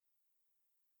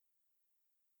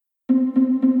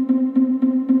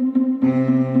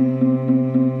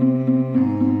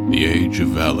Age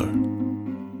of Valor,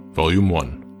 Volume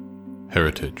 1,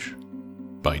 Heritage,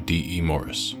 by D.E.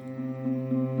 Morris.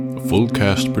 A full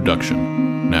cast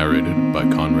production, narrated by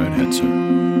Conrad Hetzer.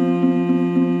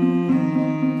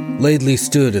 Laidley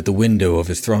stood at the window of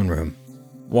his throne room,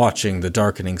 watching the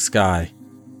darkening sky.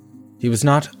 He was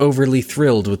not overly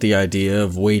thrilled with the idea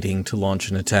of waiting to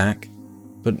launch an attack,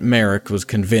 but Merrick was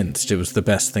convinced it was the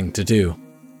best thing to do.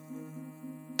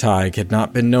 Tig had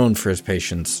not been known for his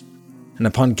patience, and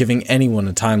upon giving anyone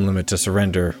a time limit to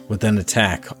surrender, would then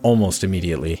attack almost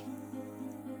immediately.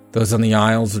 Those on the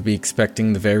Isles would be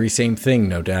expecting the very same thing,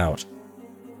 no doubt.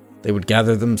 They would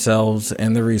gather themselves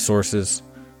and their resources,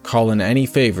 call in any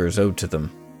favors owed to them,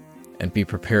 and be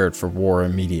prepared for war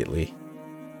immediately.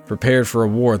 Prepared for a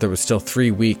war that was still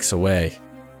 3 weeks away.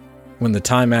 When the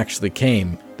time actually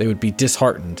came, they would be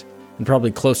disheartened, and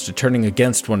probably close to turning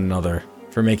against one another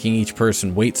for making each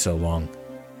person wait so long.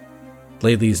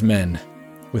 Laidley's men,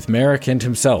 with Merrick and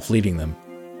himself leading them,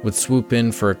 would swoop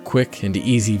in for a quick and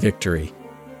easy victory.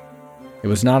 It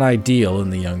was not ideal in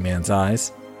the young man's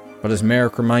eyes, but as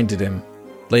Merrick reminded him,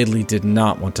 Laidley did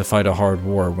not want to fight a hard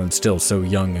war when still so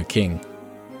young a king.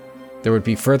 There would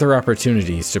be further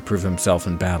opportunities to prove himself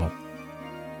in battle.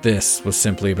 This was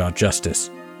simply about justice.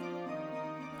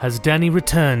 Has Danny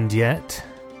returned yet?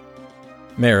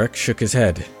 Merrick shook his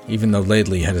head, even though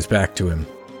Laidley had his back to him.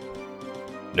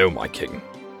 No, my king.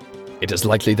 It is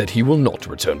likely that he will not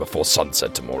return before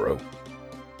sunset tomorrow.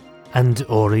 And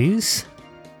Oris?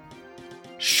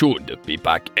 Should be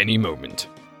back any moment.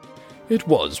 It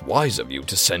was wise of you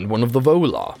to send one of the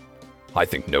Volar. I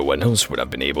think no one else would have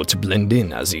been able to blend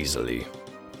in as easily.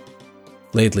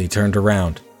 Laidley turned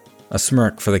around, a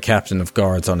smirk for the captain of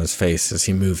guards on his face as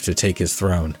he moved to take his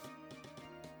throne.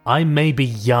 I may be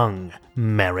young,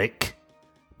 Merrick,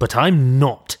 but I'm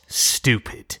not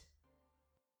stupid.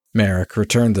 Merrick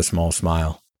returned the small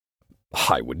smile.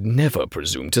 I would never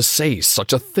presume to say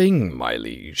such a thing, my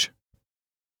liege.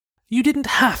 You didn't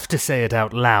have to say it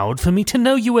out loud for me to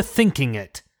know you were thinking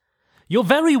it. Your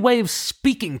very way of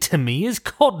speaking to me is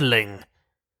coddling.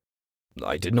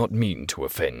 I did not mean to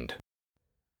offend.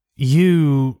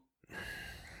 You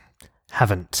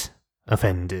haven't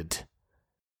offended.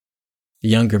 The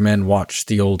younger men watched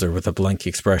the older with a blank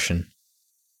expression.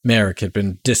 Merrick had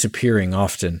been disappearing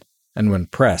often, and when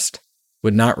pressed,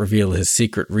 would not reveal his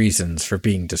secret reasons for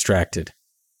being distracted.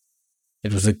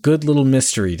 It was a good little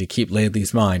mystery to keep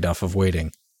Laidley's mind off of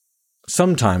waiting.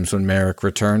 Sometimes when Merrick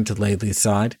returned to Laidley's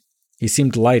side, he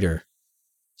seemed lighter.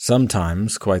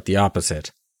 Sometimes quite the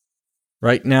opposite.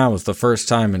 Right now was the first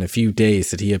time in a few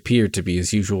days that he appeared to be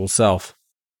his usual self.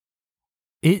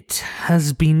 It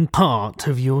has been part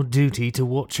of your duty to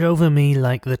watch over me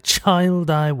like the child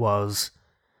I was.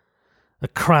 A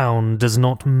crown does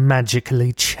not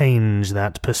magically change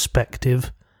that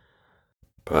perspective.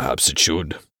 Perhaps it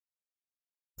should.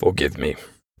 Forgive me.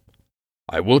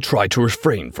 I will try to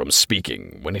refrain from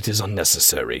speaking when it is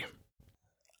unnecessary.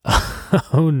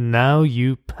 Oh, now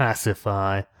you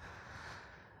pacify.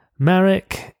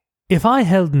 Merrick, if I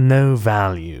held no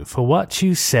value for what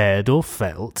you said or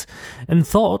felt, and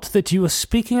thought that you were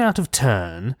speaking out of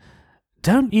turn,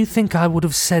 don't you think I would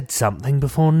have said something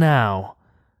before now?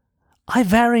 I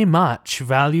very much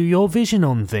value your vision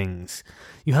on things.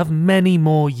 You have many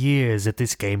more years at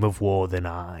this game of war than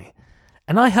I,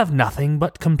 and I have nothing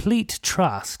but complete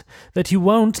trust that you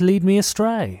won't lead me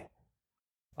astray.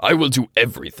 I will do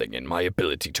everything in my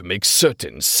ability to make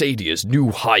certain Sadia's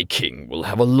new High King will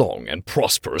have a long and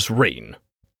prosperous reign.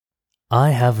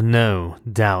 I have no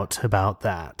doubt about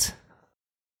that.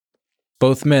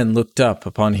 Both men looked up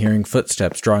upon hearing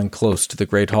footsteps drawing close to the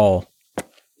great hall.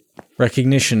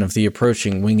 Recognition of the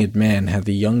approaching winged man had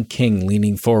the young king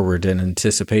leaning forward in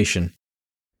anticipation.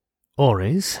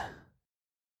 Oris?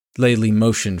 Laidley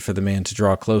motioned for the man to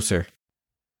draw closer.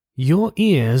 Your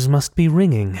ears must be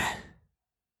ringing.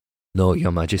 No,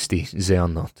 Your Majesty, they are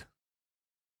not.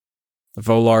 The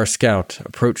Volar scout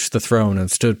approached the throne and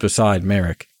stood beside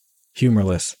Merrick,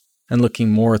 humorless, and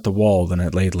looking more at the wall than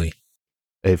at Laidley.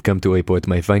 I have come to report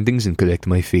my findings and collect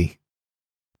my fee.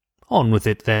 On with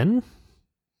it, then.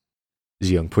 The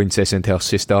young princess and her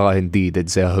sister are indeed at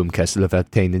their home castle of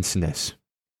Artane in Sinnes.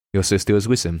 Your sister is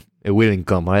with them, a willing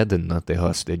comrade and not a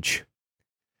hostage.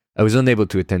 I was unable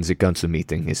to attend the council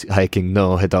meeting, as High King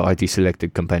No had already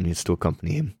selected companions to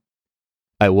accompany him.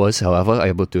 I was, however,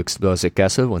 able to explore the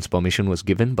castle once permission was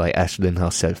given by Ashlyn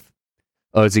herself.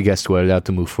 All the guests were allowed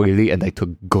to move freely, and I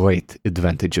took great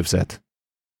advantage of that.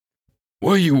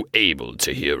 Were you able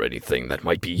to hear anything that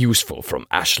might be useful from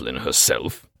Ashlyn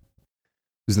herself?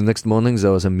 The next morning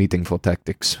there was a meeting for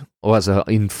tactics, rather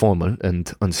informal and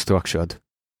unstructured.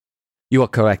 You are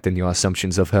correct in your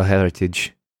assumptions of her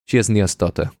heritage. She is Nia's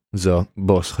daughter, though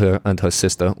both her and her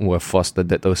sister were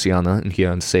fostered at Oceana and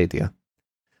here in Sadia.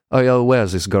 Are you aware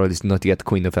this girl is not yet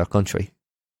queen of her country?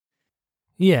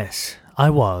 Yes, I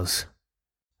was.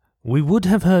 We would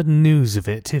have heard news of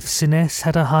it if Sinnes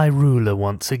had a high ruler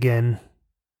once again.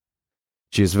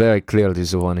 She is very clearly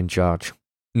the one in charge.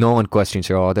 No one questions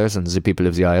her orders, and the people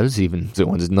of the Isles, even the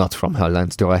ones not from her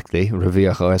lands directly,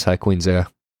 revere her as High Queen there.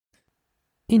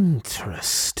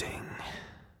 Interesting.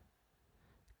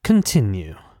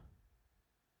 Continue.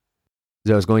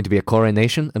 There is going to be a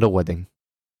coronation and a wedding.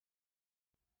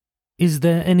 Is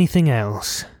there anything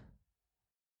else?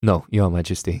 No, Your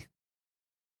Majesty.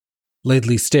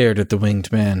 Laidley stared at the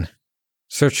winged man,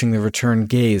 searching the returned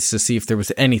gaze to see if there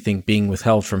was anything being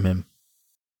withheld from him.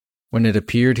 When it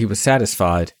appeared he was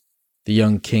satisfied, the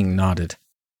young king nodded.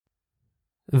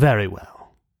 Very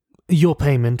well. Your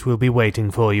payment will be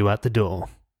waiting for you at the door.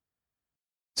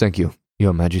 Thank you,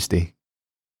 Your Majesty.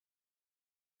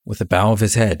 With a bow of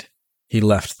his head, he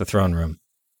left the throne room.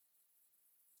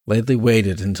 Laidley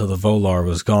waited until the Volar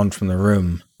was gone from the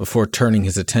room before turning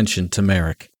his attention to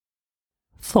Merrick.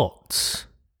 Thoughts?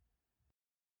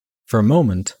 For a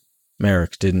moment,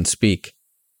 Merrick didn't speak.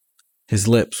 His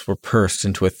lips were pursed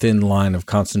into a thin line of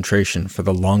concentration for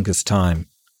the longest time,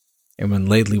 and when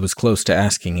Laidley was close to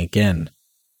asking again,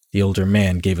 the older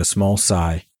man gave a small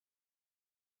sigh.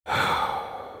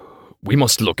 We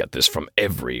must look at this from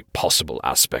every possible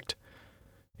aspect.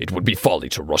 It would be folly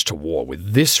to rush to war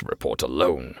with this report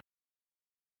alone.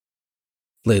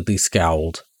 Laidley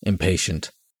scowled,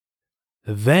 impatient.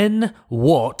 Then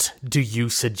what do you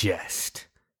suggest?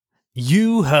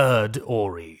 You heard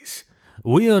Ories.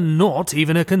 We are not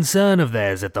even a concern of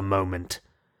theirs at the moment.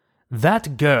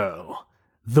 That girl,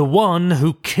 the one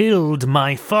who killed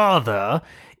my father,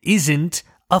 isn't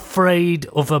afraid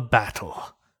of a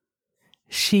battle.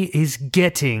 She is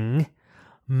getting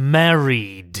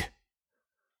married.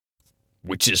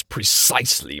 Which is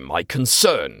precisely my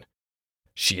concern.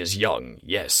 She is young,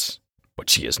 yes, but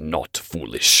she is not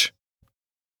foolish.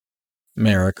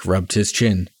 Merrick rubbed his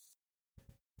chin.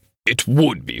 It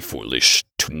would be foolish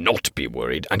to not be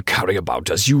worried and carry about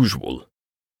as usual.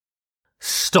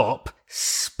 Stop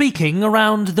speaking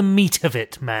around the meat of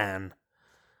it, man.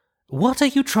 What are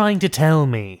you trying to tell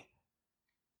me?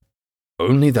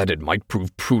 Only that it might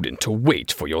prove prudent to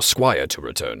wait for your squire to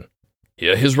return.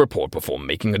 Hear his report before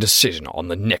making a decision on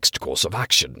the next course of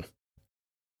action.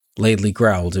 Laidley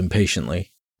growled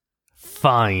impatiently.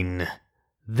 Fine.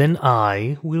 Then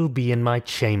I will be in my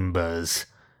chambers,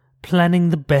 planning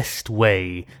the best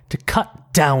way to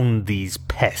cut down these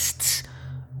pests,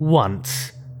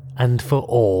 once and for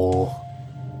all.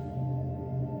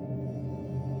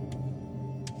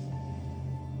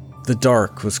 The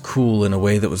dark was cool in a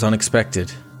way that was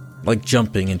unexpected, like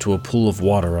jumping into a pool of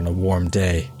water on a warm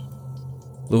day.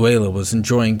 Luella was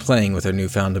enjoying playing with her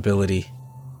newfound ability.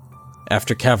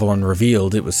 After Kavalan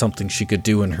revealed it was something she could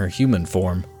do in her human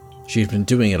form, she had been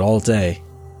doing it all day,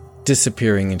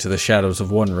 disappearing into the shadows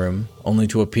of one room, only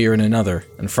to appear in another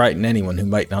and frighten anyone who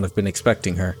might not have been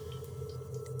expecting her.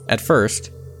 At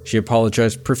first, she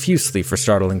apologized profusely for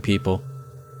startling people.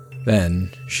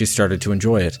 Then, she started to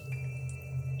enjoy it.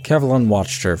 Kavalan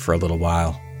watched her for a little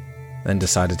while, then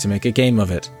decided to make a game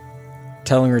of it,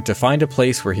 telling her to find a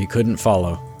place where he couldn't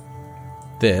follow.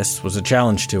 This was a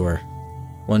challenge to her,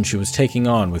 one she was taking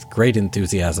on with great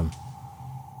enthusiasm.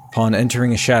 Upon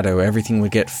entering a shadow, everything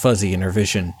would get fuzzy in her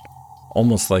vision,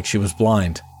 almost like she was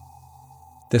blind.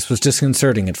 This was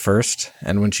disconcerting at first,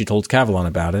 and when she told Kavalan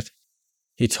about it,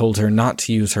 he told her not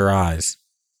to use her eyes.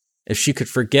 If she could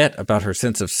forget about her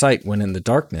sense of sight when in the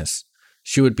darkness,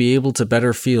 she would be able to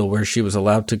better feel where she was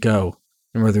allowed to go,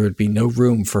 and where there would be no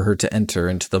room for her to enter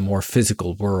into the more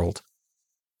physical world.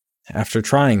 After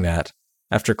trying that,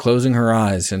 after closing her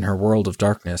eyes in her world of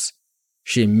darkness,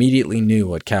 she immediately knew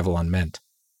what Kavalan meant.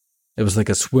 It was like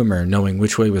a swimmer knowing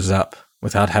which way was up,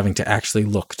 without having to actually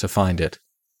look to find it.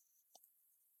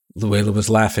 Luella was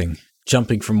laughing,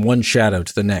 jumping from one shadow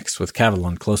to the next with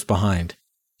Kavalan close behind,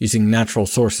 using natural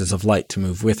sources of light to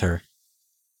move with her.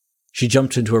 She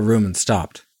jumped into a room and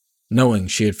stopped, knowing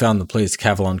she had found the place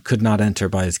Kavalan could not enter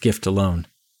by his gift alone.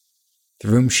 The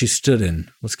room she stood in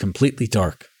was completely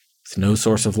dark, with no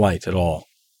source of light at all.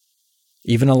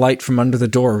 Even a light from under the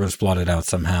door was blotted out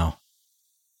somehow.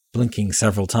 Blinking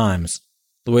several times,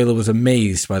 Luella was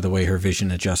amazed by the way her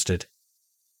vision adjusted.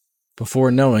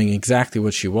 Before knowing exactly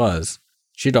what she was,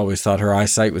 she'd always thought her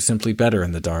eyesight was simply better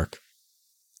in the dark.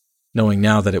 Knowing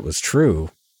now that it was true,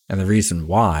 and the reason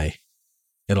why,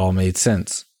 it all made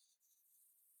sense.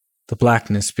 The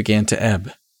blackness began to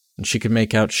ebb, and she could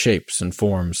make out shapes and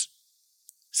forms,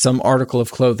 Some article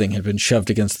of clothing had been shoved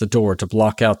against the door to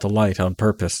block out the light on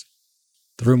purpose.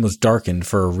 The room was darkened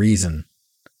for a reason.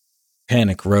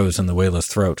 Panic rose in Luela's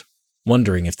throat,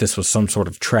 wondering if this was some sort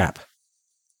of trap.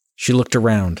 She looked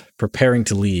around, preparing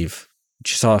to leave, when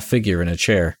she saw a figure in a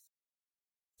chair.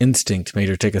 Instinct made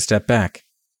her take a step back,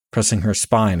 pressing her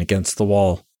spine against the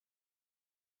wall.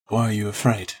 Why are you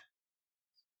afraid?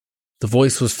 The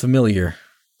voice was familiar,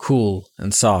 cool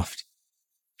and soft.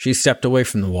 She stepped away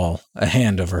from the wall, a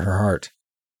hand over her heart.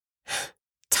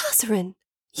 Tarsarin,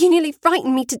 you nearly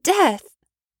frightened me to death.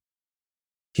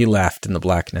 He laughed in the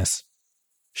blackness.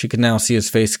 She could now see his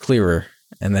face clearer,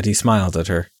 and that he smiled at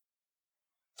her.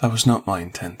 That was not my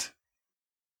intent.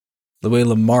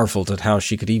 Luela marveled at how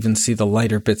she could even see the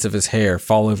lighter bits of his hair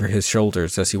fall over his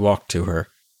shoulders as he walked to her.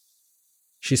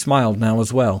 She smiled now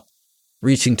as well.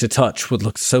 Reaching to touch would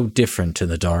look so different in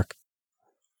the dark.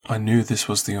 I knew this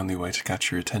was the only way to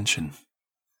catch your attention.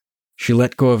 She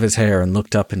let go of his hair and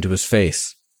looked up into his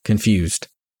face, confused.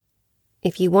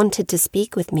 If you wanted to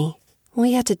speak with me, all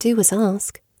you had to do was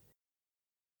ask.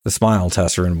 The smile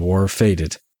Tarsarin wore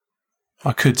faded.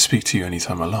 I could speak to you any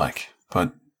time I like,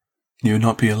 but you would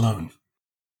not be alone.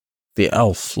 The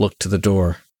elf looked to the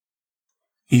door.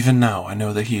 Even now, I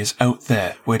know that he is out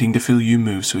there, waiting to feel you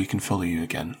move so he can follow you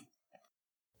again.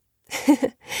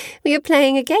 We are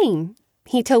playing a game.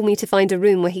 He told me to find a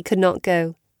room where he could not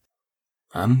go.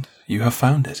 And you have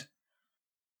found it.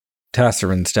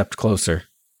 Tarsarin stepped closer,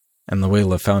 and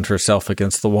Luela found herself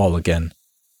against the wall again.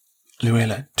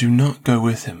 Luela, do not go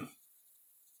with him.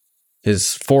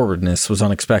 His forwardness was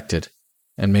unexpected,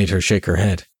 and made her shake her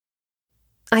head.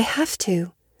 I have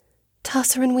to.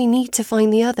 Tarsarin, we need to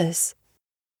find the others.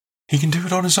 He can do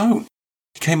it on his own.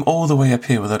 He came all the way up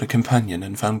here without a companion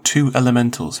and found 2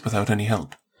 elementals without any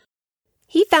help.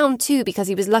 He found 2 because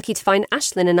he was lucky to find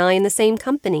Ashlyn and I in the same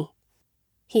company.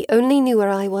 He only knew where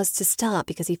I was to start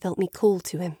because he felt me call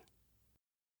to him.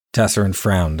 Tarsarin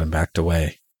frowned and backed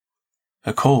away.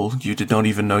 A call you did not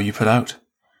even know you put out.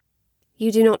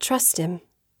 You do not trust him?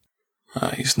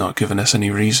 He's not given us any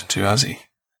reason to, has he?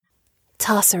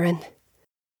 Tarsarin.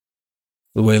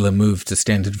 Luela moved to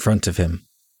stand in front of him,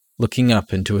 looking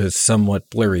up into his somewhat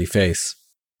blurry face.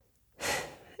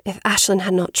 If Ashlyn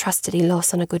had not trusted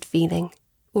Elos on a good feeling,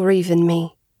 or even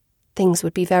me, things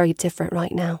would be very different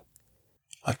right now.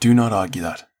 I do not argue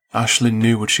that. Ashlyn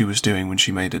knew what she was doing when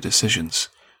she made her decisions,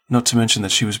 not to mention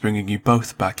that she was bringing you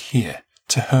both back here,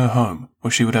 to her home,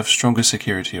 where she would have stronger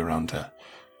security around her.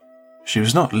 She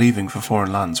was not leaving for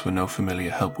foreign lands where no familiar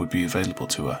help would be available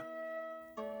to her.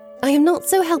 I am not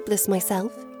so helpless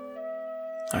myself.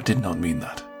 I did not mean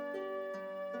that.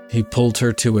 He pulled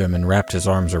her to him and wrapped his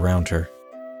arms around her.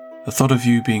 The thought of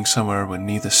you being somewhere where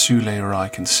neither Sule or I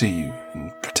can see you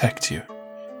and protect you.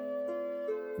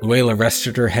 Luela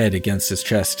rested her head against his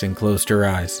chest and closed her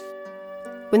eyes.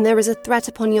 When there is a threat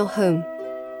upon your home,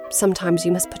 sometimes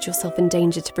you must put yourself in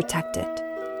danger to protect it.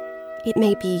 It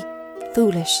may be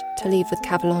foolish to leave with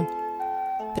Cavalon,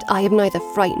 but I am neither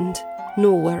frightened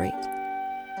nor worried.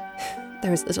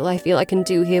 There is little I feel I can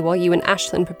do here while you and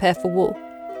Ashlyn prepare for war.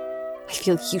 I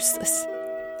feel useless.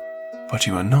 But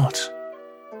you are not.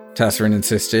 Tarsarin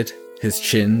insisted, his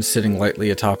chin sitting lightly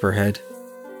atop her head.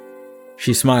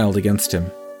 She smiled against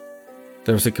him.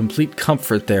 There was a complete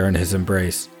comfort there in his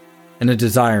embrace, and a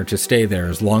desire to stay there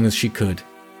as long as she could.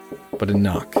 But a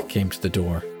knock came to the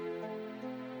door.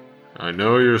 I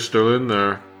know you're still in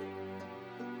there.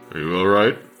 Are you all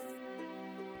right?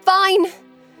 Fine!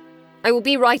 I will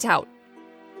be right out.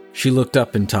 She looked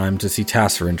up in time to see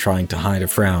Tarsarin trying to hide a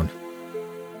frown.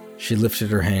 She lifted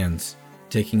her hands,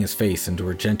 taking his face into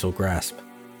her gentle grasp.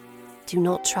 Do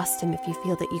not trust him if you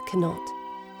feel that you cannot.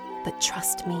 But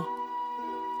trust me.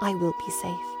 I will be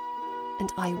safe, and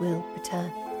I will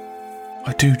return.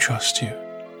 I do trust you.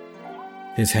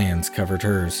 His hands covered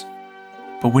hers.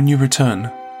 But when you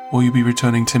return, will you be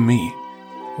returning to me,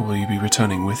 or will you be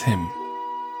returning with him?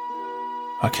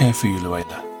 I care for you,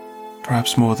 Luela.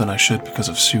 Perhaps more than I should because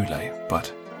of Sule,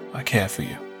 but I care for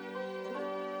you.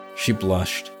 She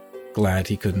blushed, glad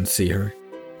he couldn't see her.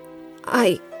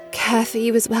 I care for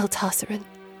you as well, Tarsarin.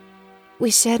 We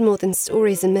shared more than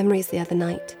stories and memories the other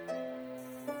night.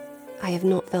 I have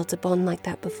not felt a bond like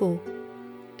that before,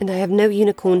 and I have no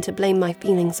unicorn to blame my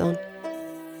feelings on.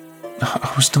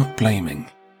 I was not blaming.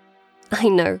 I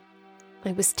know.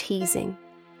 I was teasing.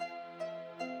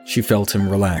 She felt him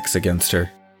relax against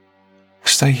her.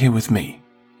 Stay here with me.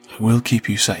 I will keep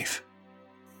you safe.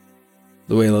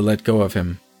 Luela let go of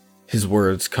him, his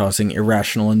words causing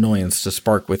irrational annoyance to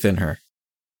spark within her.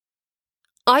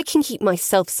 I can keep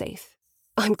myself safe.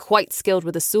 I'm quite skilled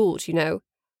with a sword, you know.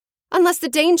 Unless the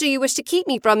danger you wish to keep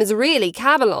me from is really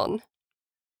Cavalon.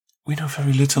 We know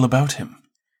very little about him.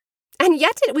 And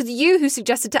yet it was you who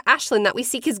suggested to Ashlyn that we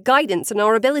seek his guidance and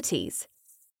our abilities.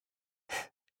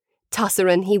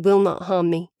 Tassarin, he will not harm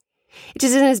me. It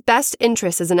is in his best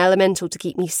interest as an elemental to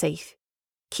keep me safe.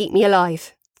 Keep me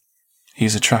alive.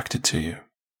 He's attracted to you.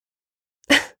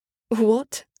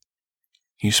 What?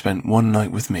 You spent one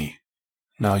night with me.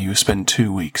 Now you spend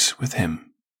 2 weeks with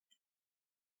him.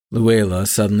 Luella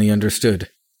suddenly understood,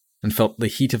 and felt the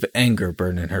heat of anger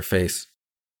burn in her face.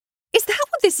 Is that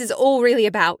what this is all really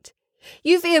about?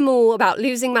 You fear more about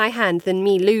losing my hand than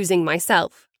me losing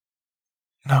myself.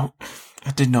 No,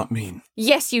 I did not mean.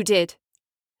 Yes, you did.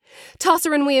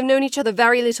 Tarsa and we have known each other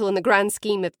very little in the grand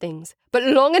scheme of things, but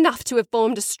long enough to have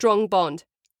formed a strong bond.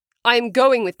 I am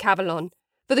going with Cavalon,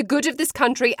 for the good of this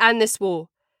country and this war.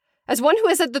 As one who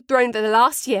has had the throne for the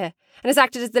last year, and has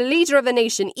acted as the leader of a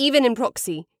nation even in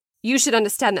proxy, you should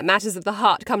understand that matters of the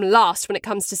heart come last when it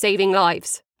comes to saving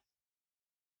lives.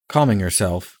 Calming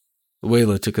herself,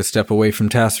 Luella took a step away from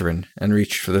Tassarin and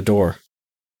reached for the door.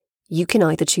 You can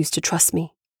either choose to trust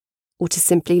me, or to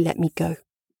simply let me go.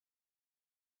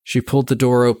 She pulled the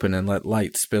door open and let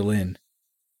light spill in.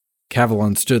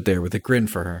 Cavalon stood there with a grin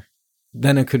for her,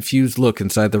 then a confused look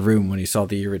inside the room when he saw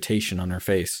the irritation on her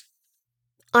face.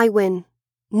 I win.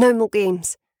 No more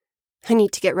games. I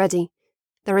need to get ready.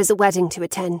 There is a wedding to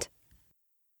attend.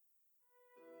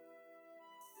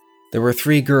 There were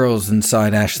 3 girls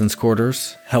inside Ashlyn's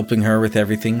quarters, helping her with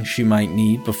everything she might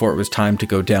need before it was time to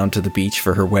go down to the beach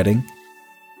for her wedding.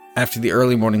 After the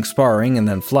early morning sparring and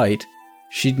then flight,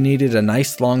 she'd needed a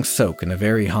nice long soak in a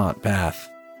very hot bath.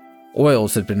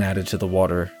 Oils had been added to the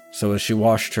water, so as she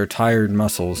washed her tired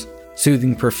muscles,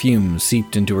 soothing perfume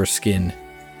seeped into her skin,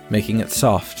 making it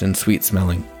soft and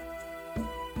sweet-smelling.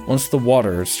 Once the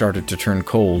water started to turn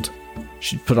cold,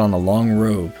 she'd put on a long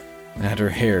robe and had her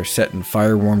hair set in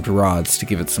fire-warmed rods to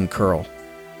give it some curl.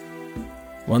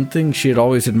 One thing she had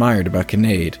always admired about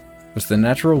Kinnaid was the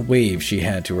natural wave she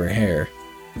had to her hair.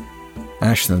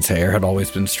 Ashlyn's hair had always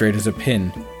been straight as a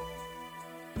pin.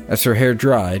 As her hair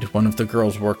dried, one of the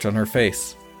girls worked on her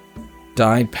face.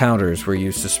 Dyed powders were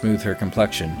used to smooth her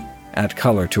complexion, add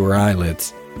color to her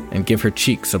eyelids, and give her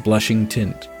cheeks a blushing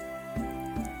tint.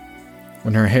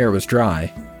 When her hair was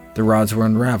dry, the rods were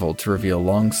unraveled to reveal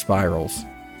long spirals.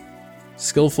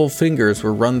 Skillful fingers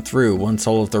were run through once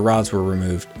all of the rods were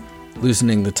removed,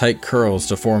 loosening the tight curls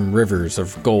to form rivers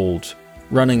of gold,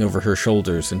 running over her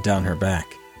shoulders and down her back.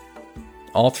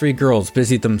 All 3 girls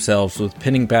busied themselves with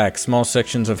pinning back small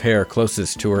sections of hair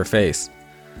closest to her face.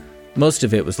 Most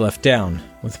of it was left down,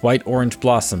 with white-orange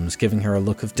blossoms giving her a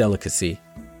look of delicacy.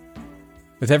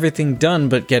 With everything done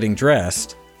but getting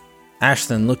dressed,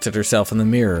 Ashlyn looked at herself in the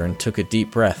mirror and took a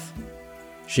deep breath.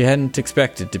 She hadn't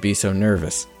expected to be so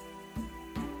nervous.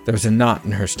 There was a knot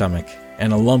in her stomach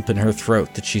and a lump in her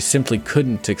throat that she simply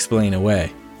couldn't explain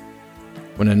away.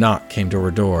 When a knock came to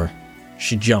her door,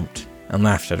 she jumped and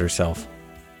laughed at herself.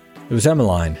 It was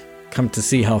Emmeline, come to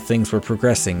see how things were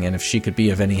progressing and if she could be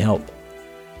of any help.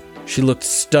 She looked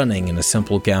stunning in a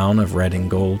simple gown of red and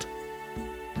gold.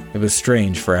 It was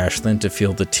strange for Ashlyn to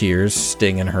feel the tears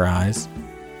sting in her eyes.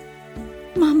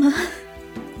 Mama.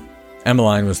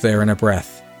 Emmeline was there in a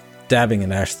breath, dabbing at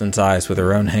Ashlyn's eyes with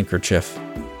her own handkerchief.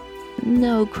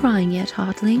 No crying yet,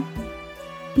 Hartling.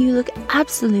 You look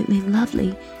absolutely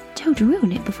lovely. Don't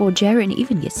ruin it before Jaren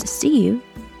even gets to see you.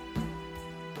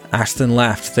 Ashlyn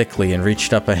laughed thickly and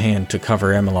reached up a hand to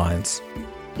cover Emmeline's.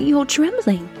 You're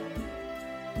trembling.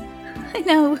 I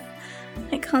know.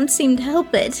 I can't seem to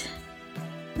help it.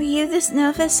 Were you this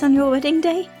nervous on your wedding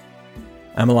day?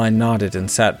 Emmeline nodded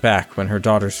and sat back when her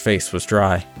daughter's face was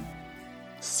dry.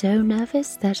 So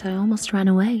nervous that I almost ran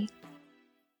away.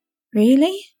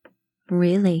 Really?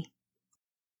 Really.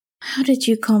 How did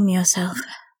you calm yourself?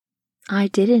 I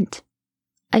didn't.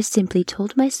 I simply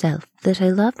told myself that I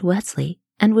loved Wesley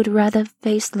and would rather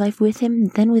face life with him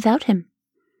than without him.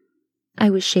 I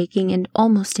was shaking and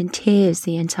almost in tears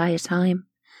the entire time.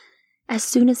 As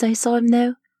soon as I saw him,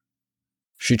 though...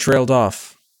 She trailed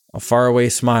off, a faraway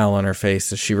smile on her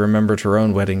face as she remembered her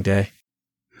own wedding day.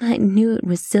 I knew it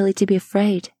was silly to be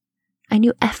afraid. I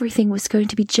knew everything was going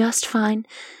to be just fine,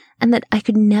 and that I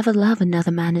could never love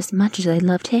another man as much as I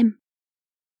loved him.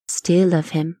 Still love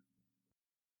him.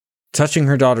 Touching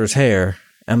her daughter's hair,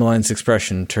 Emmeline's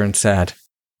expression turned sad.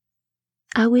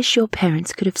 I wish your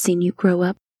parents could have seen you grow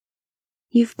up.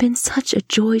 You've been such a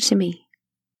joy to me.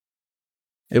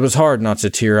 It was hard not to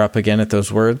tear up again at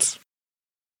those words.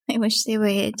 I wish they were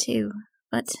here too,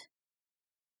 but...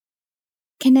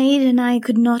 Kinnaid and I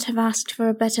could not have asked for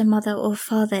a better mother or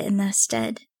father in their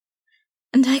stead.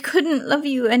 And I couldn't love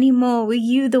you any more were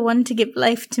you the one to give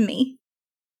life to me.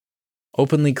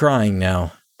 Openly crying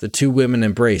now, the two women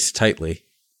embraced tightly.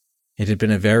 It had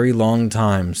been a very long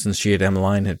time since she and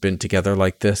Emmeline had been together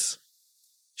like this.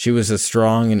 She was as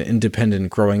strong and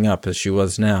independent growing up as she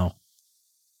was now.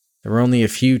 There were only a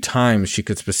few times she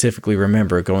could specifically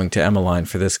remember going to Emmeline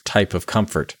for this type of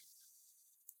comfort.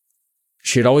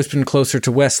 She had always been closer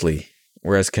to Wesley,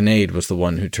 whereas Kinnaid was the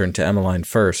one who turned to Emmeline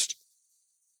first.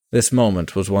 This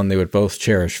moment was one they would both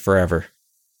cherish forever.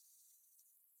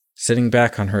 Sitting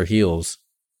back on her heels,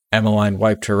 Emmeline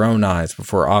wiped her own eyes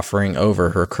before offering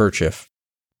over her kerchief.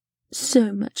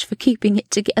 So much for keeping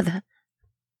it together.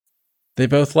 They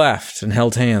both laughed and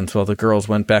held hands while the girls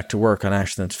went back to work on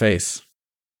Ashlyn's face.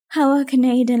 How are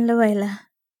Kinnaid and Luella?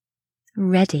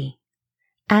 Ready.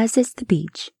 As is the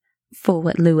beach, for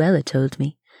what Luella told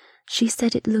me. She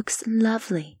said it looks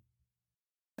lovely.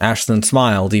 Ashlyn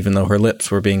smiled even though her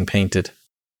lips were being painted.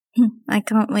 I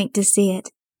can't wait to see it.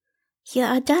 You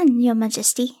are done, Your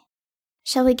Majesty.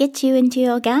 Shall we get you into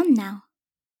your gown now?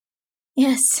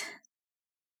 Yes.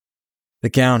 The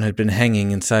gown had been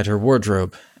hanging inside her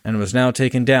wardrobe and was now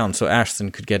taken down so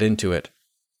Ashlyn could get into it.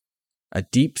 A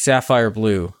deep sapphire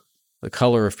blue, the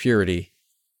color of purity,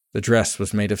 the dress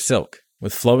was made of silk,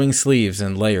 with flowing sleeves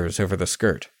and layers over the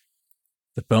skirt.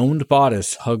 The boned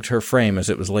bodice hugged her frame as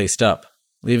it was laced up,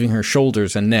 leaving her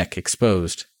shoulders and neck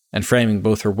exposed, and framing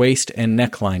both her waist and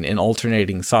neckline in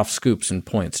alternating soft scoops and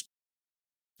points.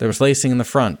 There was lacing in the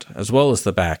front, as well as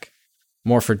the back,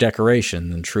 more for decoration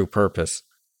than true purpose.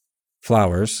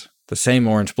 Flowers, the same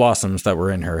orange blossoms that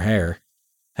were in her hair,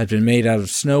 had been made out of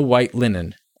snow-white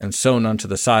linen and sewn onto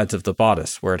the sides of the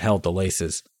bodice where it held the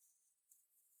laces.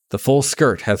 The full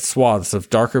skirt had swaths of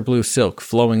darker blue silk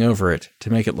flowing over it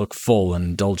to make it look full and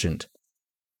indulgent.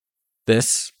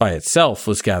 This, by itself,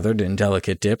 was gathered in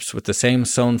delicate dips with the same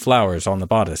sewn flowers on the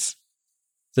bodice.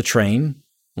 The train,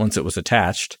 once it was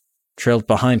attached, trailed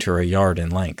behind her a yard in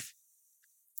length.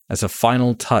 As a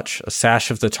final touch, a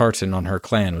sash of the tartan on her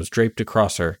clan was draped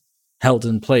across her, held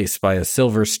in place by a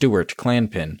silver Stuart clan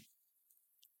pin.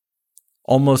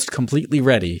 Almost completely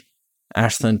ready,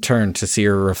 Ashlyn turned to see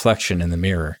her reflection in the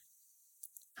mirror.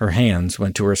 Her hands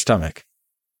went to her stomach,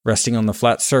 resting on the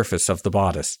flat surface of the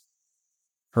bodice.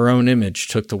 Her own image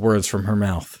took the words from her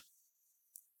mouth.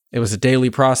 It was a daily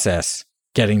process,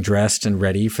 getting dressed and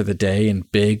ready for the day in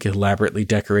big, elaborately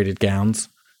decorated gowns.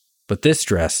 But this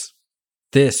dress,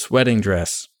 this wedding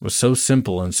dress, was so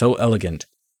simple and so elegant,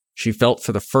 she felt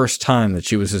for the first time that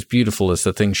she was as beautiful as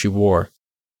the thing she wore.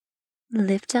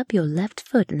 Lift up your left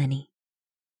foot, Lenny.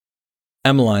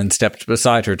 Emmeline stepped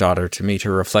beside her daughter to meet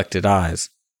her reflected eyes.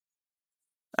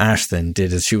 Ashlyn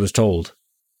did as she was told,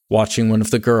 watching one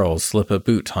of the girls slip a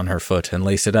boot on her foot and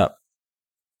lace it up.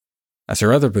 As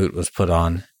her other boot was put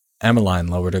on, Emmeline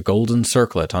lowered a golden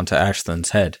circlet onto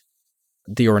Ashlyn's head,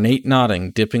 the ornate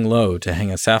knotting dipping low to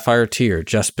hang a sapphire tear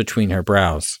just between her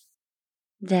brows.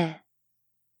 There.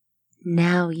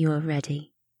 Now you are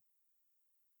ready.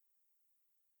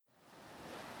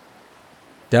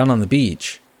 Down on the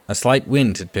beach, a slight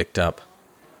wind had picked up.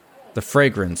 The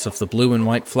fragrance of the blue and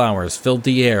white flowers filled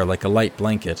the air like a light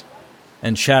blanket,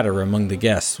 and chatter among the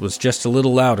guests was just a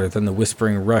little louder than the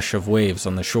whispering rush of waves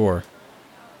on the shore.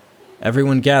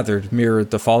 Everyone gathered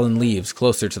mirrored the fallen leaves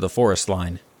closer to the forest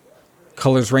line,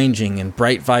 colors ranging in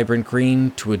bright vibrant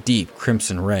green to a deep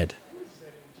crimson red.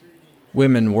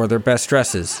 Women wore their best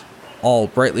dresses, all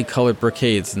brightly colored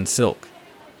brocades and silk.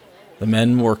 The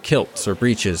men wore kilts or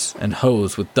breeches and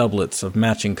hose with doublets of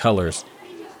matching colors.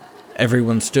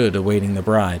 Everyone stood awaiting the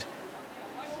bride.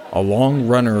 A long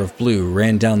runner of blue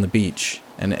ran down the beach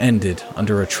and ended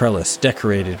under a trellis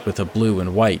decorated with a blue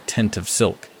and white tent of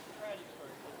silk.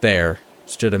 There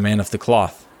stood a man of the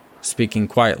cloth, speaking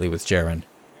quietly with Jaren.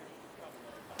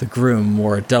 The groom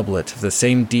wore a doublet of the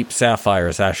same deep sapphire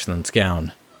as Ashlyn's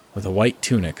gown, with a white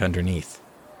tunic underneath.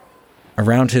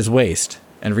 Around his waist,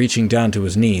 and reaching down to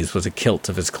his knees, was a kilt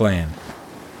of his clan.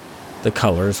 The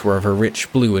colors were of a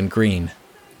rich blue and green,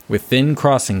 with thin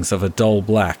crossings of a dull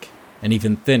black, and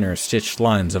even thinner stitched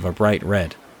lines of a bright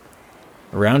red.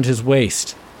 Around his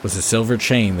waist was a silver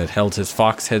chain that held his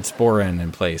fox head sporran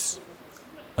in place.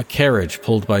 A carriage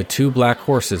pulled by 2 black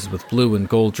horses with blue and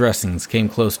gold dressings came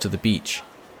close to the beach,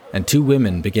 and 2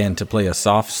 women began to play a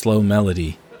soft, slow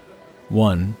melody,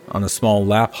 one on a small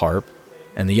lap harp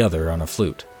and the other on a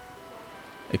flute.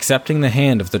 Accepting the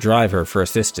hand of the driver for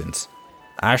assistance,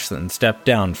 Ashlyn stepped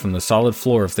down from the solid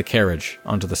floor of the carriage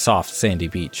onto the soft, sandy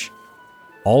beach.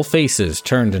 All faces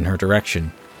turned in her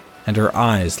direction, and her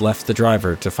eyes left the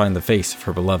driver to find the face of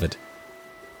her beloved.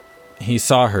 He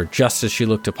saw her just as she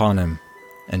looked upon him,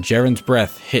 and Jaren's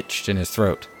breath hitched in his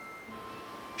throat.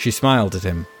 She smiled at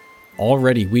him,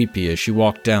 already weepy as she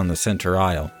walked down the center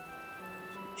aisle.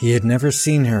 He had never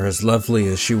seen her as lovely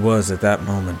as she was at that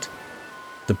moment.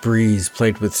 The breeze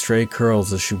played with stray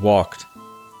curls as she walked,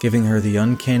 giving her the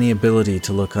uncanny ability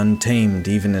to look untamed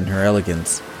even in her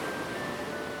elegance.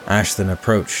 Ashlyn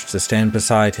approached to stand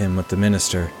beside him with the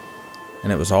minister,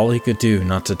 and it was all he could do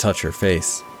not to touch her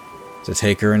face, to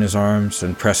take her in his arms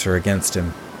and press her against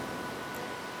him.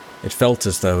 It felt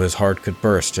as though his heart could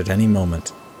burst at any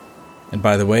moment, and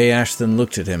by the way Ashlyn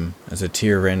looked at him as a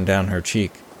tear ran down her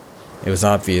cheek, it was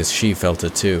obvious she felt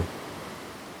it too.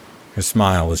 Her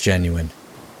smile was genuine,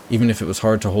 even if it was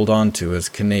hard to hold on to as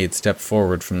Kinnaid stepped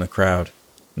forward from the crowd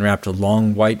and wrapped a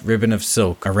long white ribbon of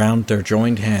silk around their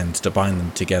joined hands to bind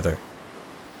them together.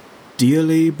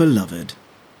 Dearly beloved,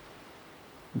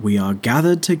 we are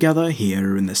gathered together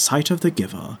here in the sight of the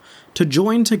Giver to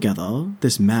join together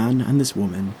this man and this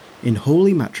woman in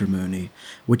holy matrimony,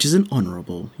 which is an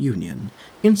honourable union,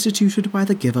 instituted by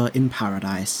the Giver in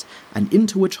paradise, and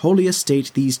into which holy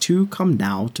estate these two come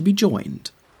now to be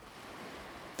joined.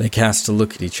 They cast a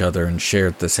look at each other and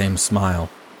shared the same smile.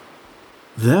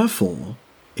 Therefore,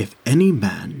 if any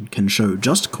man can show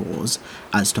just cause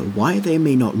as to why they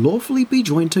may not lawfully be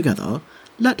joined together,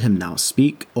 let him now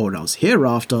speak, or else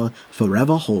hereafter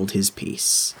forever hold his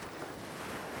peace.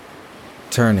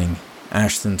 Turning,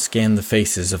 Ashlyn scanned the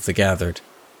faces of the gathered,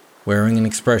 wearing an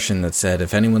expression that said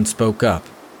if anyone spoke up,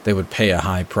 they would pay a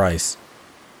high price.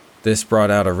 This brought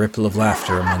out a ripple of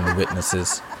laughter among the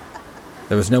witnesses.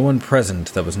 There was no one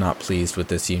present that was not pleased with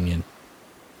this union.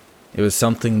 It was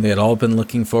something they had all been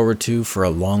looking forward to for a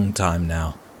long time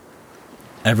now.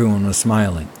 Everyone was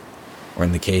smiling, or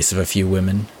in the case of a few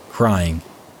women, crying.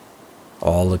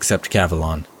 All except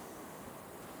Cavalon.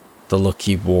 The look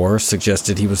he wore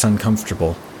suggested he was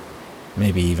uncomfortable,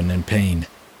 maybe even in pain.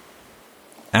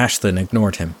 Ashlyn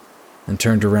ignored him and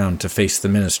turned around to face the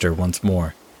minister once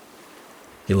more.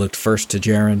 He looked first to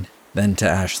Jaren, then to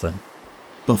Ashlyn.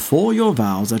 Before your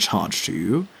vows are charged to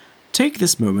you, take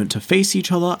this moment to face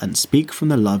each other and speak from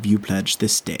the love you pledged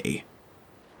this day.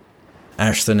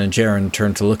 Ashlyn and Jaren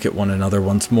turned to look at one another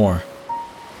once more.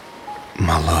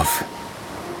 My love,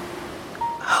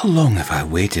 how long have I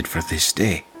waited for this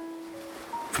day?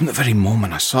 From the very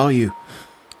moment I saw you,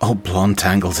 all blonde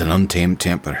tangles and untamed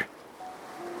temper,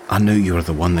 I knew you were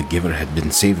the one the Giver had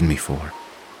been saving me for,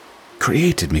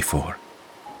 created me for.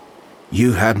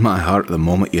 You had my heart the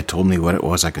moment you told me where it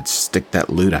was I could stick that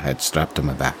loot I had strapped to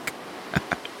my back.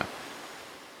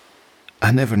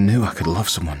 I never knew I could love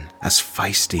someone as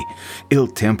feisty,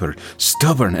 ill-tempered,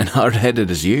 stubborn and hard-headed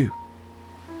as you.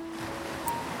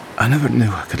 I never knew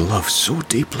I could love so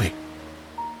deeply.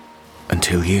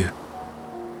 Until you.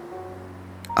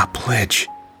 I pledge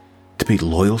to be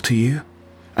loyal to you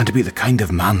and to be the kind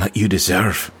of man that you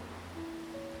deserve.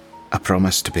 I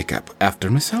promise to pick up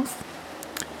after myself,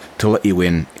 to let you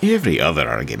win every other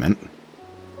argument,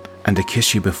 and to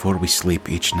kiss you before we sleep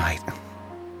each night,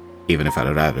 even if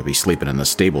I'd rather be sleeping in the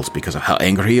stables because of how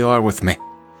angry you are with me.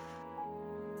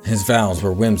 His vows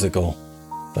were whimsical,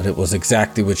 but it was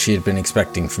exactly what she had been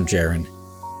expecting from Jaren.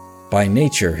 By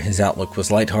nature, his outlook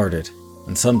was lighthearted,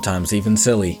 and sometimes even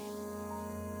silly.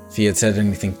 If he had said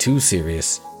anything too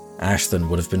serious, Ashlyn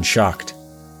would have been shocked.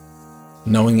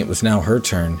 Knowing it was now her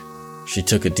turn, she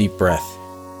took a deep breath.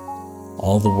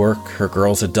 All the work her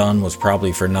girls had done was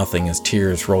probably for nothing as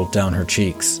tears rolled down her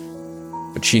cheeks,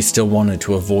 but she still wanted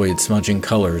to avoid smudging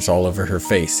colors all over her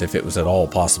face if it was at all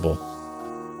possible.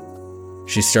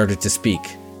 She started to speak,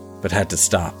 but had to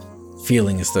stop,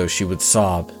 feeling as though she would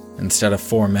sob instead of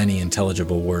form any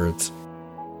intelligible words.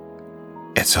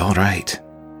 It's all right.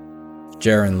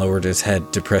 Jaren lowered his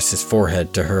head to press his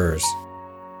forehead to hers.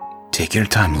 Take your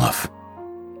time, love.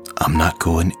 I'm not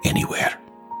going anywhere.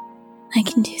 I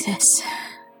can do this.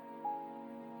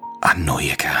 I know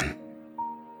you can.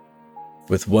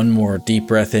 With one more deep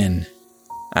breath in,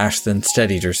 Ashlyn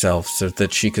steadied herself so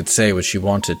that she could say what she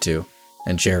wanted to,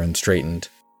 and Jaren straightened.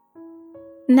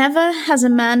 Never has a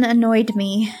man annoyed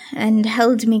me and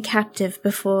held me captive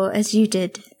before as you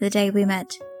did the day we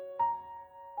met.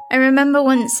 I remember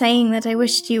once saying that I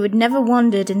wished you had never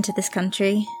wandered into this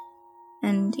country,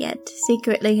 and yet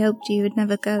secretly hoped you would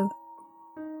never go.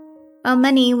 While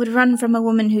many would run from a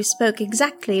woman who spoke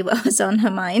exactly what was on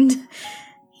her mind,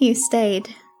 you stayed,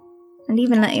 and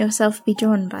even let yourself be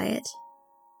drawn by it.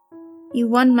 You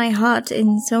won my heart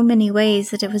in so many ways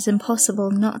that it was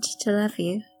impossible not to love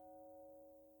you.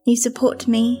 You support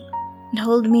me and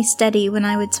hold me steady when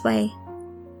I would sway.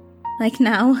 Like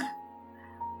now.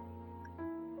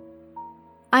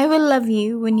 I will love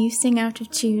you when you sing out of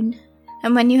tune,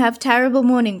 and when you have terrible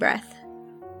morning breath.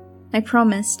 I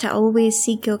promise to always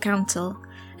seek your counsel,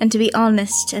 and to be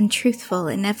honest and truthful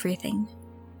in everything.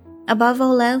 Above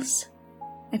all else,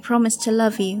 I promise to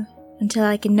love you until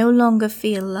I can no longer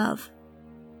feel love.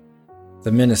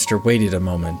 The minister waited a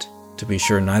moment, to be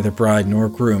sure neither bride nor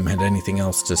groom had anything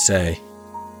else to say.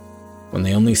 When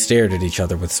they only stared at each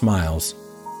other with smiles,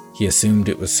 he assumed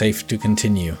it was safe to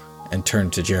continue, and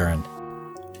turned to Jaren.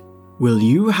 Will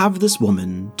you have this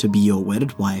woman to be your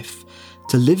wedded wife,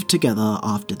 to live together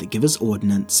after the giver's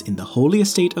ordinance in the holy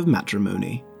estate of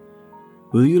matrimony?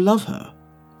 Will you love her,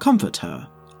 comfort her,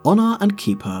 honor and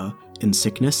keep her in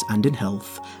sickness and in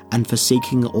health, and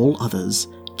forsaking all others,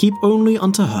 keep only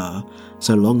unto her,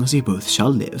 so long as you both shall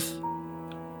live?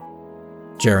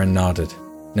 Jaren nodded,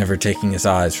 never taking his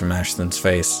eyes from Ashlyn's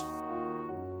face.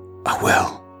 I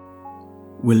will.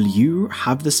 Will you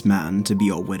have this man to be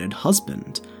your wedded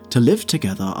husband, to live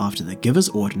together after the giver's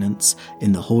ordinance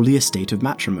in the holy estate of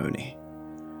matrimony?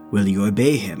 Will you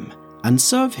obey him and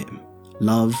serve him,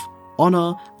 love,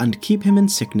 honor, and keep him in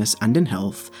sickness and in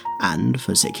health, and,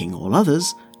 forsaking all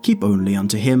others, keep only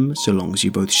unto him so long as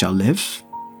you both shall live?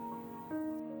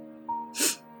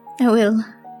 I will.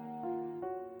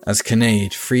 As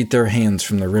Kinnaid freed their hands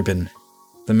from the ribbon,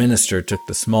 the minister took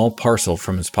the small parcel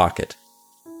from his pocket.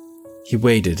 He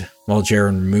waited while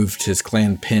Jaren removed his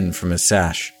clan pin from his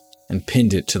sash and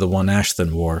pinned it to the one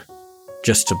Ashlyn wore,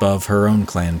 just above her own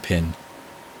clan pin.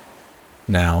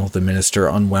 Now the minister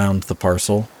unwound the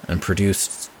parcel and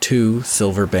produced 2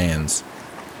 silver bands.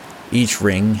 Each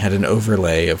ring had an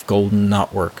overlay of golden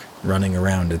knotwork running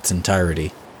around its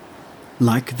entirety.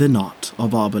 Like the knot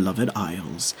of our beloved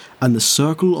isles, and the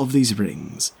circle of these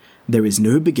rings, there is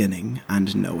no beginning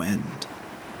and no end.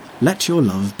 Let your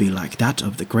love be like that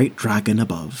of the great dragon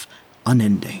above,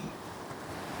 unending.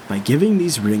 By giving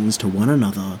these rings to one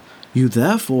another, you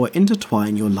therefore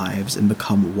intertwine your lives and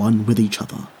become one with each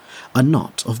other, a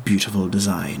knot of beautiful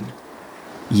design.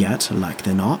 Yet, like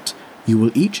the knot, you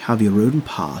will each have your own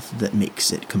path that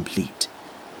makes it complete.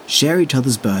 Share each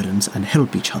other's burdens and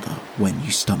help each other when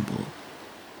you stumble.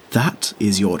 That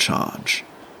is your charge.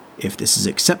 If this is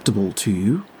acceptable to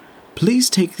you, please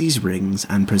take these rings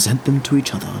and present them to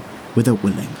each other with a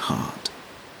willing heart.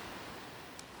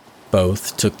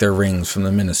 Both took their rings from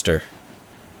the minister.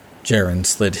 Jaren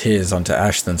slid his onto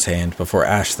Ashlyn's hand before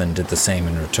Ashlyn did the same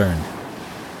in return.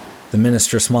 The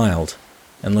minister smiled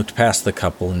and looked past the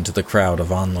couple into the crowd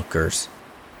of onlookers.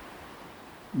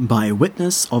 By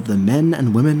witness of the men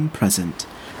and women present,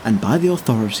 and by the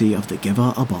authority of the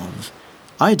giver above,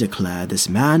 I declare this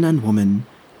man and woman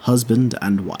husband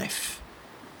and wife.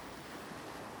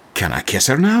 Can I kiss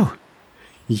her now?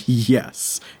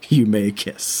 Yes, you may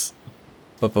kiss.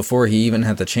 But before he even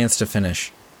had the chance to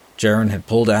finish, Jaren had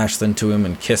pulled Ashlyn to him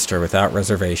and kissed her without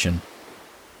reservation.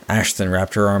 Ashlyn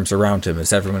wrapped her arms around him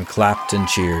as everyone clapped and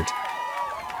cheered.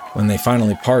 When they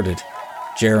finally parted,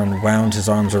 Jaren wound his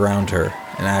arms around her,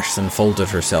 and Ashlyn folded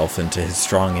herself into his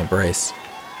strong embrace.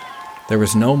 There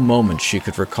was no moment she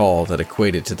could recall that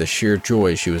equated to the sheer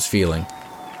joy she was feeling.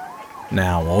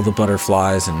 Now all the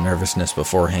butterflies and nervousness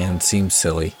beforehand seemed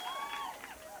silly.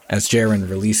 As Jaren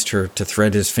released her to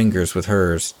thread his fingers with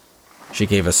hers, she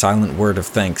gave a silent word of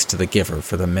thanks to the giver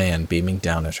for the man beaming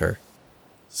down at her.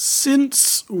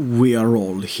 Since we are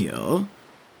all here...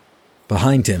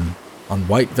 Behind him, on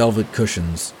white velvet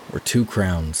cushions, were 2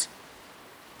 crowns.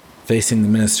 Facing the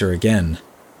minister again,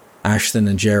 Ashlyn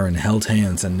and Jaren held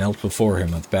hands and knelt before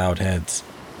him with bowed heads.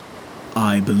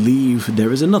 I believe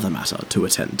there is another matter to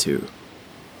attend to.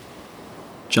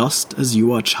 Just as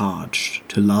you are charged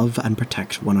to love and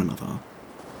protect one another,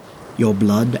 your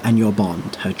blood and your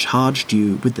bond have charged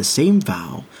you with the same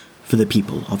vow for the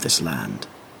people of this land.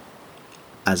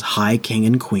 As High King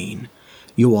and Queen,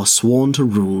 you are sworn to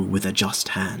rule with a just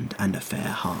hand and a fair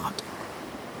heart.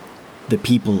 The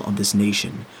people of this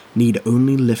nation need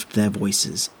only lift their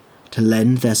voices to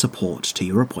lend their support to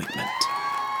your appointment.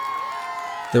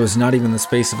 There was not even the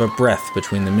space of a breath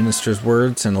between the minister's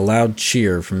words and a loud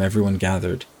cheer from everyone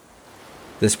gathered.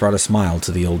 This brought a smile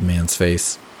to the old man's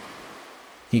face.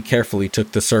 He carefully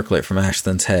took the circlet from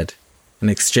Ashlyn's head and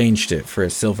exchanged it for a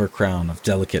silver crown of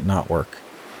delicate knotwork.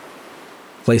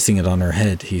 Placing it on her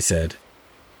head, he said,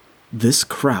 This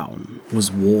crown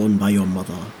was worn by your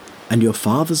mother and your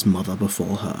father's mother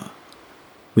before her.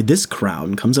 With this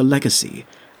crown comes a legacy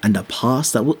and a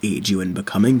past that will aid you in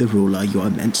becoming the ruler you are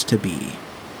meant to be.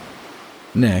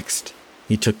 Next,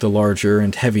 he took the larger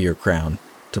and heavier crown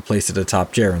to place it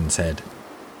atop Jaren's head.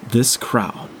 This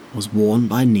crown was worn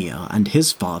by Nia and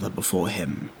his father before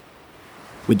him.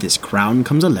 With this crown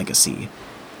comes a legacy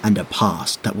and a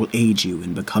past that will aid you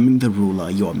in becoming the ruler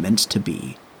you are meant to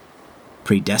be.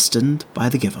 Predestined by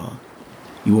the Giver,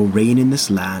 you will reign in this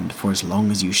land for as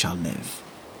long as you shall live.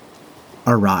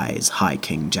 Arise, High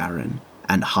King Jaren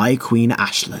and High Queen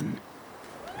Ashlyn.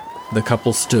 The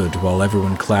couple stood while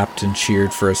everyone clapped and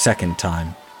cheered for a second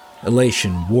time,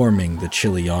 elation warming the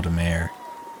chilly autumn air.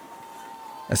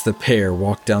 As the pair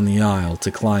walked down the aisle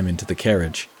to climb into the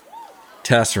carriage,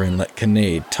 Tassarin let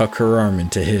Kinnaid tuck her arm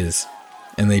into his,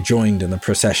 and they joined in the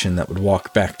procession that would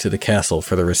walk back to the castle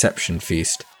for the reception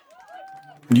feast.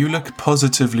 You look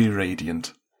positively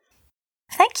radiant.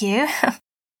 Thank you.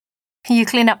 You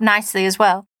clean up nicely as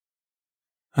well.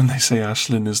 And they say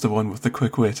Ashlyn is the one with the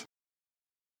quick wit.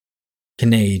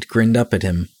 Kinnaid grinned up at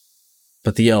him,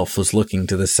 but the elf was looking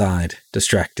to the side,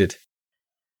 distracted.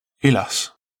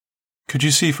 Elas, could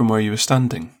you see from where you were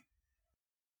standing?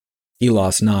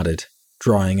 Elas nodded,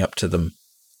 drawing up to them.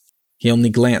 He only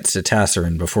glanced at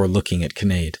Tassarin before looking at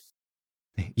Kinnaid.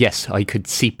 Yes, I could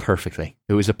see perfectly.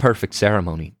 It was a perfect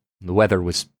ceremony. The weather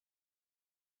was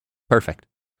perfect.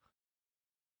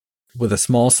 With a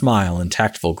small smile and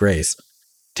tactful grace,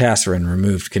 Tassarin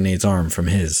removed Kinnaid's arm from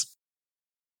his.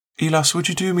 Elas, would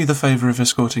you do me the favour of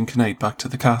escorting Kinnaid back to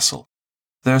the castle?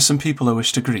 There are some people I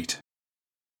wish to greet.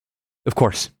 Of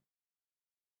course.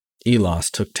 Elas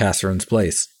took Tassarin's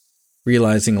place,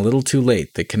 realizing a little too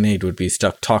late that Kinnaid would be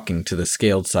stuck talking to the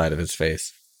scaled side of his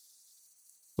face.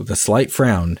 With a slight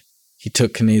frown, he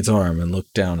took Kinnaid's arm and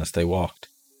looked down as they walked.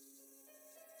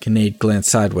 Kinnaid glanced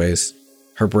sideways,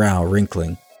 her brow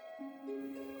wrinkling.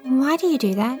 Why do you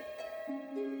do that?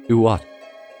 Do what?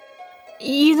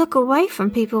 You look away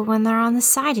from people when they're on the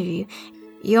side of you.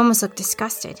 You almost look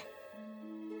disgusted.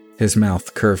 His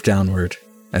mouth curved downward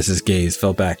as his gaze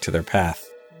fell back to their path.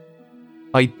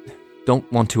 I don't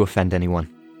want to offend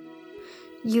anyone.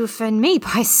 You offend me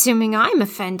by assuming I'm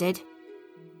offended.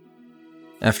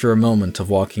 After a moment of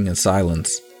walking in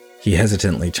silence, he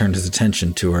hesitantly turned his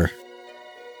attention to her.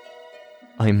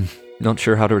 I'm not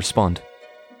sure how to respond.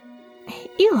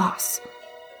 Elas,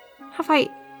 have I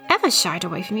ever shied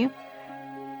away from you?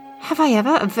 Have I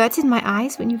ever averted my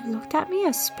eyes when you've looked at me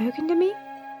or spoken to me?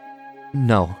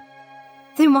 No.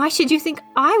 Then why should you think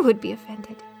I would be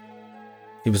offended?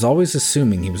 He was always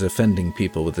assuming he was offending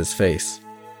people with his face.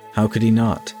 How could he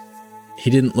not? He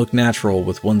didn't look natural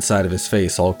with one side of his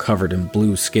face all covered in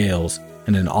blue scales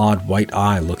and an odd white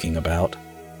eye looking about.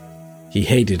 He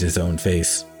hated his own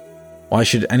face. Why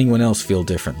should anyone else feel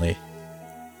differently?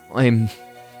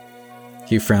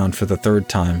 He frowned for the third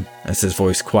time as his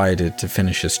voice quieted to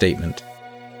finish his statement.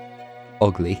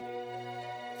 Ugly.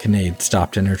 Kinnaid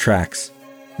stopped in her tracks,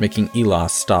 making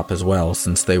Elas stop as well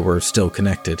since they were still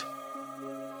connected.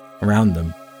 Around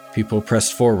them, people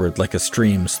pressed forward like a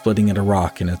stream splitting at a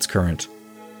rock in its current.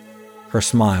 Her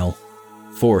smile,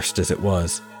 forced as it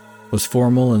was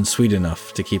formal and sweet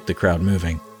enough to keep the crowd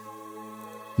moving.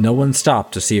 No one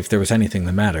stopped to see if there was anything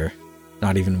the matter,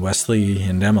 not even Wesley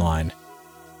and Emmeline.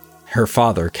 Her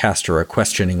father cast her a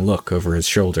questioning look over his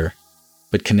shoulder,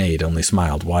 but Kinnaid only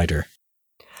smiled wider.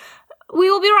 We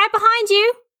will be right behind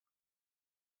you.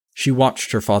 She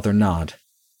watched her father nod,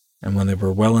 and when they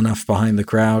were well enough behind the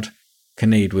crowd,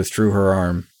 Kinnaid withdrew her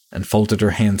arm and folded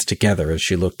her hands together as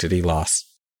she looked at Elas.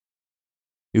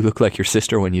 You look like your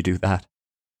sister when you do that.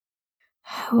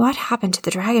 What happened to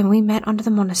the dragon we met under the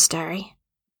monastery?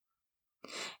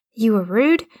 You were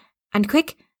rude and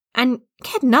quick and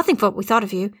cared nothing for what we thought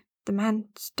of you. The man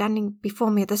standing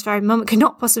before me at this very moment could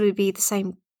not possibly be the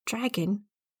same dragon.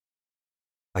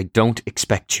 I don't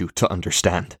expect you to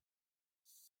understand.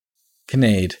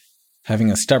 Kinnaid, having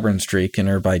a stubborn streak in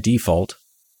her by default,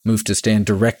 moved to stand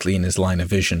directly in his line of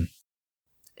vision.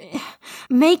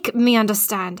 Make me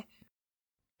understand.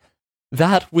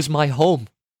 That was my home.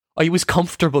 I was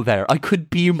comfortable there. I could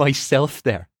be myself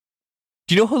there.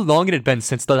 Do you know how long it had been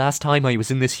since the last time I was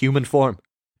in this human form?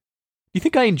 Do you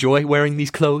think I enjoy wearing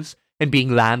these clothes and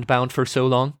being land-bound for so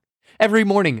long? Every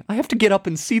morning, I have to get up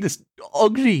and see this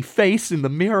ugly face in the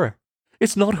mirror.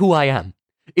 It's not who I am.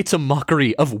 It's a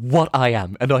mockery of what I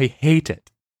am, and I hate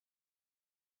it.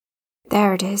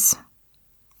 There it is.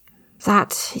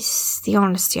 That is the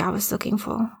honesty I was looking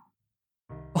for.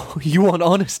 Oh, you want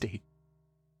honesty?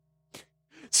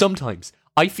 Sometimes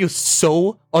I feel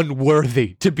so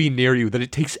unworthy to be near you that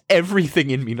it takes everything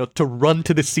in me not to run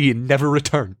to the sea and never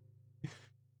return.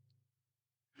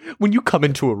 When you come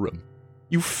into a room,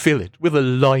 you fill it with a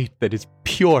light that is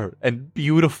pure and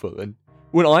beautiful, and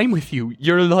when I'm with you,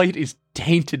 your light is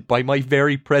tainted by my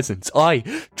very presence. I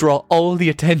draw all the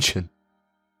attention.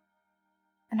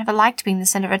 I never liked being the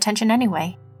centre of attention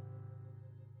anyway.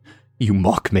 You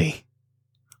mock me.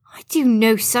 I do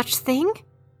no such thing.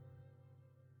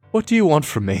 What do you want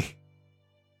from me?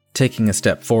 Taking a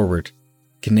step forward,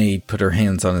 Kinnaid put her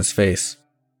hands on his face.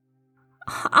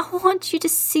 I want you to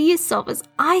see yourself as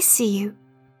I see you.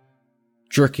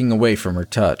 Jerking away from her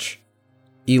touch,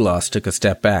 Elos took a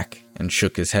step back and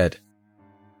shook his head.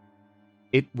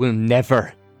 It will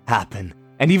never happen.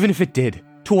 And even if it did,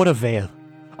 to what avail?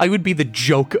 I would be the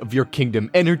joke of your kingdom,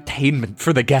 entertainment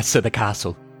for the guests of the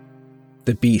castle.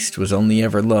 The beast was only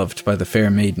ever loved by the fair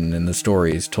maiden in the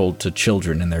stories told to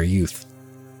children in their youth.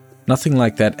 Nothing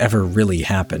like that ever really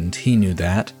happened, he knew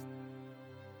that.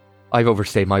 I've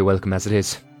overstayed my welcome as it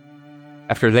is.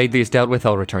 After Laidley is dealt with,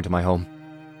 I'll return to my home.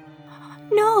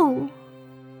 No.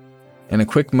 In a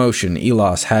quick motion,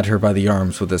 Elos had her by the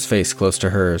arms with his face close to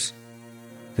hers.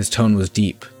 His tone was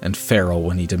deep and feral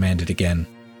when he demanded again.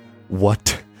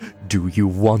 What do you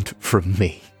want from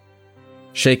me?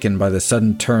 Shaken by the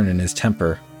sudden turn in his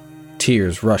temper,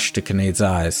 tears rushed to Kinnaid's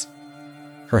eyes.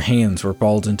 Her hands were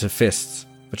balled into fists,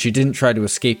 but she didn't try to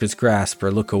escape his grasp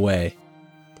or look away.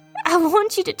 I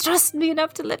want you to trust me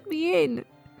enough to let me in.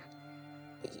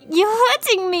 You're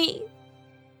hurting me.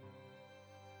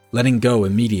 Letting go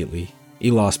immediately,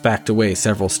 Elos backed away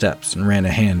several steps and ran a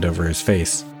hand over his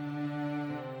face.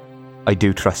 I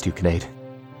do trust you, Kinnaid.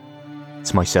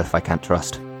 It's myself I can't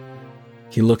trust.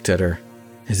 He looked at her,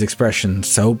 his expression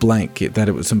so blank that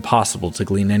it was impossible to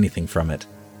glean anything from it.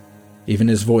 Even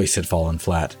his voice had fallen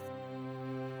flat.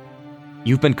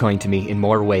 You've been kind to me in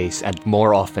more ways and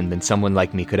more often than someone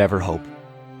like me could ever hope.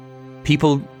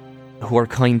 People who are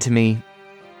kind to me,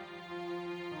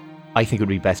 I think it would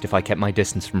be best if I kept my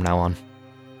distance from now on.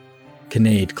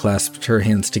 Kinnaid clasped her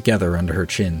hands together under her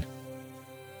chin.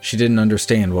 She didn't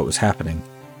understand what was happening.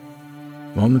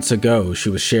 Moments ago, she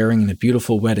was sharing in a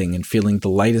beautiful wedding and feeling the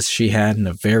lightest she had in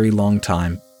a very long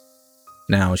time.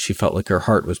 Now she felt like her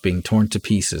heart was being torn to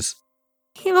pieces.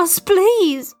 Elos,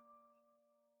 please.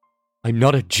 I'm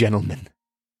not a gentleman,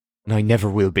 and I never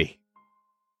will be.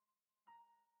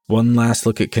 One last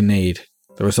look at Kinnaid.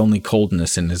 There was only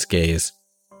coldness in his gaze.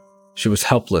 She was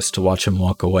helpless to watch him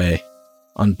walk away,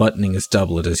 unbuttoning his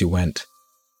doublet as he went.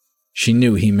 She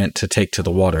knew he meant to take to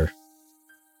the water.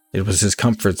 It was his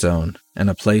comfort zone, and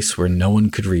a place where no one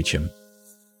could reach him.